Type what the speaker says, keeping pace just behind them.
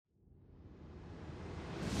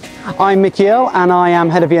I'm Mickey Earle and I am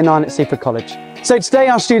Head of Year 9 at Seaford College. So today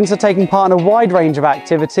our students are taking part in a wide range of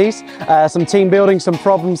activities, some team building, some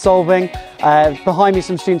problem solving. Behind me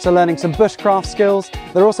some students are learning some bushcraft skills.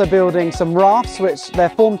 They're also building some rafts which their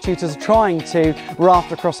form tutors are trying to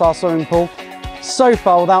raft across our swimming pool. So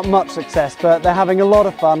far without much success, but they're having a lot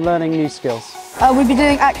of fun learning new skills. We've been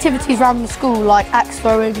doing activities around the school like axe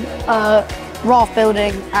throwing, raft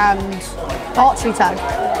building and archery tag.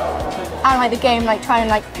 And like the game, like trying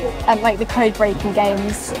like the code breaking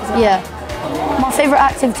games. Yeah. My favourite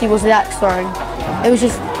activity was the axe throwing.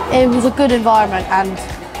 It was a good environment and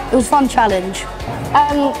it was a fun challenge.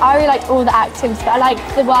 I really liked all the activities, but I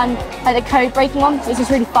liked the one, like the code breaking one, because it was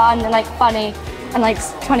just really fun and like funny, and like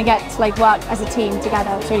trying to get to like work as a team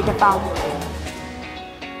together. It's really good fun.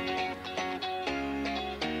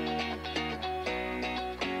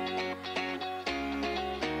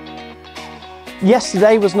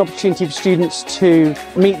 Yesterday was an opportunity for students to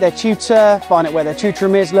meet their tutor, find out where their tutor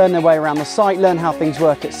room is, learn their way around the site, learn how things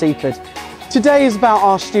work at Seaford. Today is about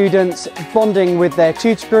our students bonding with their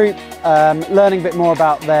tutor group, learning a bit more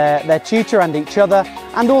about their tutor and each other,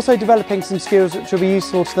 and also developing some skills which will be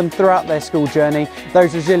useful to them throughout their school journey,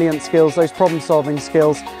 those resilient skills, those problem solving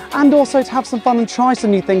skills, and also to have some fun and try some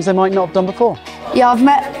new things they might not have done before. Yeah, I've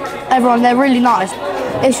met everyone, they're really nice.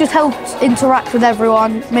 It's just helped interact with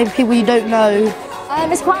everyone, maybe people you don't know.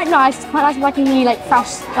 It's quite nice. It's quite nice to like a new fresh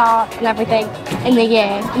start and everything in the year,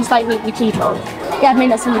 and just like meet new people. Yeah, I've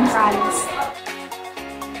made some new friends.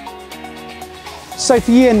 So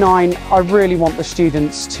for Year 9, I really want the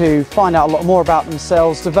students to find out a lot more about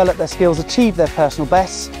themselves, develop their skills, achieve their personal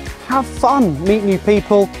bests, have fun, meet new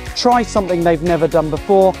people, try something they've never done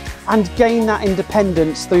before, and gain that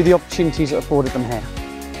independence through the opportunities that are afforded them here.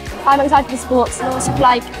 I'm excited for sports and also for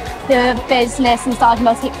like the business and starting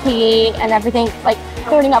off at PE and everything, like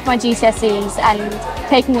building up my GCSEs and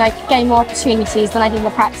getting more opportunities than I did in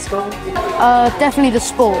the prep school. Definitely the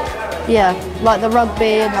sport, yeah, like the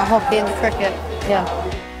rugby and the hockey and the cricket, yeah.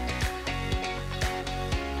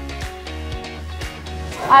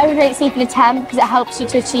 I would rate Seaford a 10 because it helps you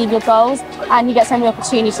to achieve your goals and you get so many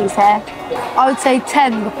opportunities here. I would say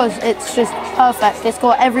 10 because it's just perfect. It's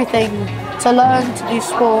got everything to learn, to do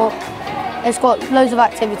sport. It's got loads of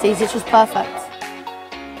activities. It's just perfect.